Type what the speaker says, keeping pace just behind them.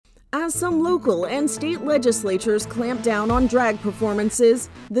As some local and state legislatures clamp down on drag performances,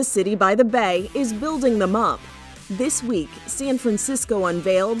 the city by the bay is building them up. This week, San Francisco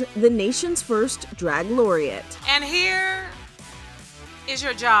unveiled the nation's first Drag Laureate. And here is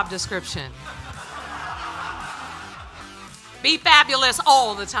your job description. Be fabulous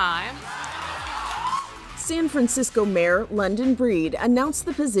all the time. San Francisco Mayor London Breed announced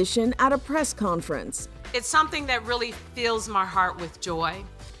the position at a press conference. It's something that really fills my heart with joy.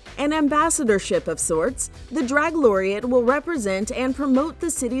 An ambassadorship of sorts, the Drag Laureate will represent and promote the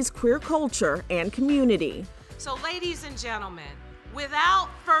city's queer culture and community. So ladies and gentlemen, without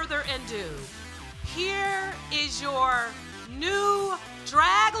further ado, here is your new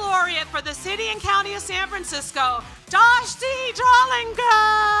Drag Laureate for the City and County of San Francisco, D'Arcy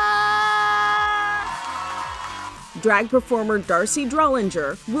Drollinger! Drag performer D'Arcy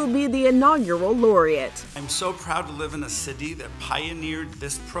Drollinger will be the inaugural laureate. I'm so proud to live in a city that pioneered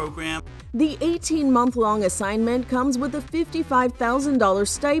this program. The 18-month-long assignment comes with a $55,000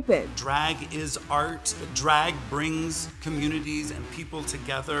 stipend. Drag is art. Drag brings communities and people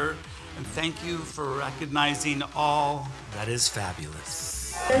together. And thank you for recognizing all that is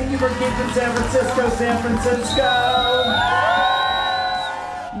fabulous. Thank you for keeping San Francisco, San Francisco.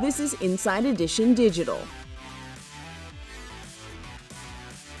 This is Inside Edition Digital.